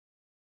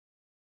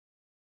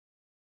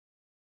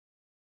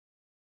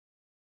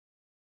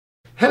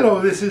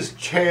Hello, this is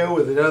Chit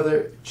with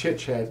another Chit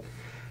Chat.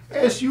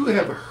 As you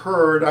have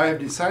heard, I have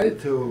decided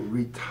to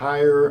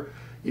retire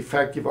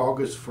effective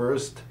August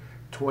 1st,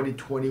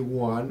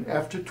 2021,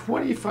 after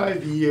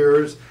 25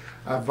 years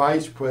as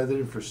Vice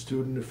President for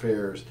Student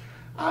Affairs.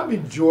 I've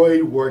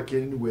enjoyed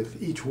working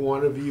with each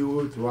one of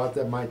you throughout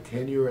my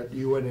tenure at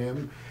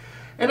UNM,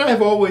 and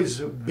I've always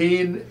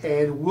been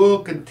and will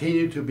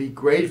continue to be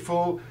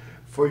grateful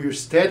for your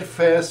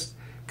steadfast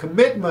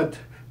commitment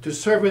to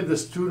serving the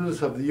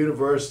students of the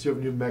University of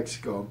New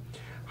Mexico.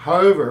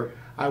 However,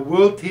 I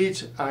will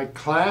teach a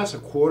class a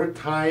quarter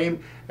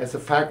time as a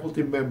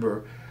faculty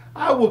member.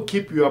 I will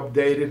keep you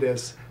updated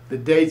as the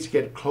dates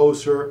get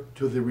closer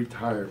to the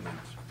retirement.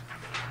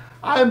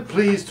 I'm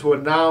pleased to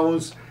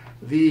announce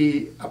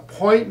the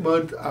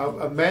appointment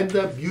of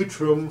Amanda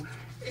Buttram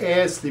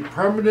as the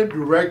permanent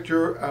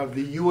director of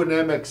the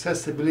UNM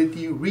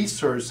Accessibility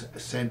Resource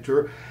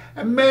Center.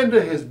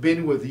 Amanda has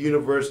been with the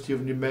University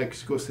of New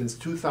Mexico since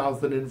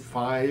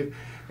 2005,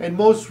 and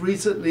most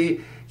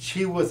recently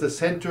she was the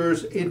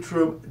center's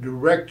interim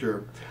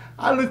director.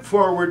 I look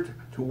forward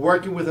to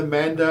working with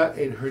Amanda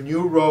in her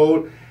new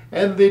role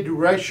and the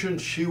direction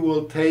she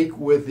will take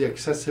with the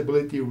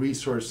Accessibility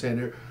Resource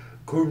Center.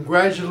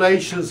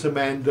 Congratulations,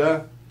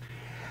 Amanda.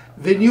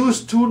 The new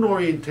student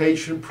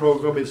orientation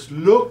program is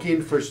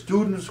looking for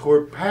students who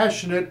are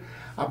passionate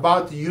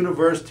about the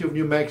University of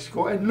New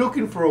Mexico and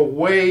looking for a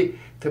way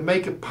to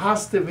make a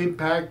positive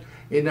impact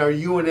in our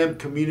UNM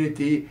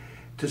community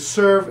to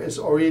serve as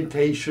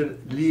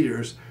orientation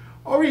leaders.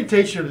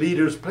 Orientation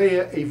leaders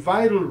play a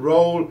vital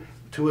role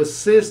to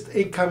assist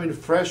incoming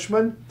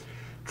freshmen,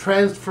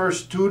 transfer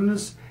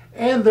students,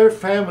 and their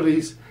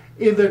families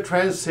in their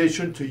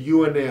transition to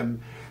UNM.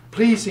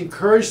 Please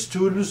encourage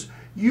students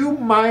you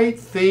might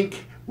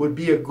think would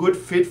be a good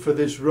fit for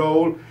this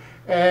role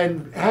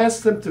and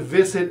ask them to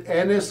visit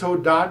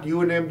nso.unm.edu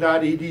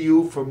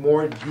for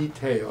more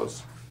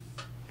details.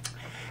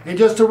 And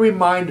just a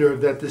reminder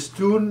that the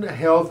Student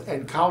Health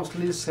and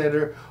Counseling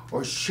Center,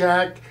 or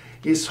SHAC,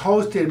 is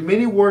hosting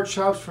many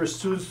workshops for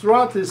students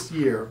throughout this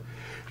year.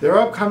 Their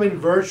upcoming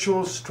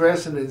virtual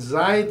stress and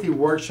anxiety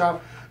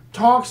workshop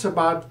talks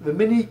about the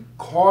many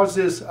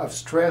causes of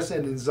stress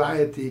and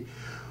anxiety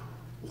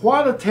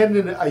while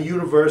attending a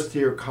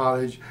university or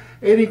college.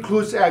 It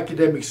includes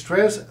academic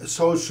stress,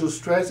 social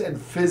stress, and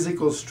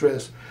physical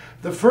stress.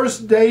 The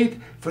first date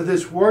for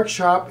this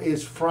workshop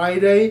is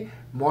Friday,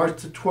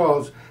 March the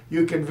 12th.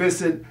 You can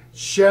visit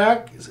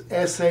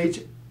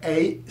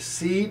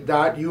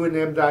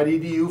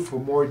shac.unm.edu for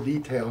more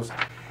details.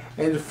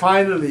 And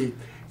finally,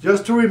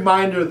 just a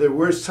reminder that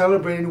we're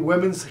celebrating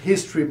Women's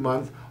History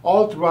Month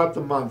all throughout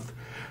the month.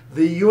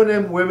 The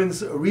UNM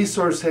Women's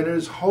Resource Center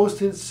is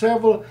hosting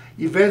several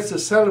events to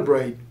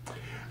celebrate.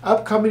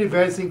 Upcoming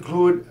events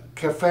include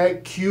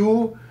Cafe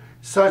Q,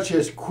 such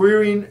as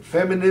queering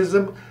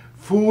feminism,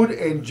 food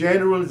and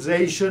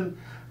generalization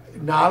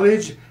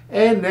knowledge,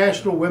 and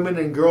National Women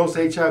and Girls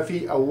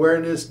HIV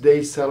Awareness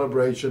Day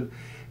celebration.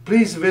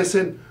 Please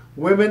visit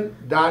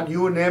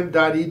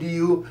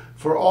women.unm.edu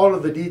for all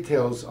of the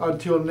details.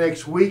 Until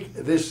next week,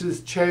 this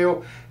is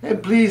Cheo,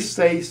 and please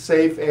stay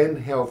safe and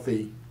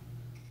healthy.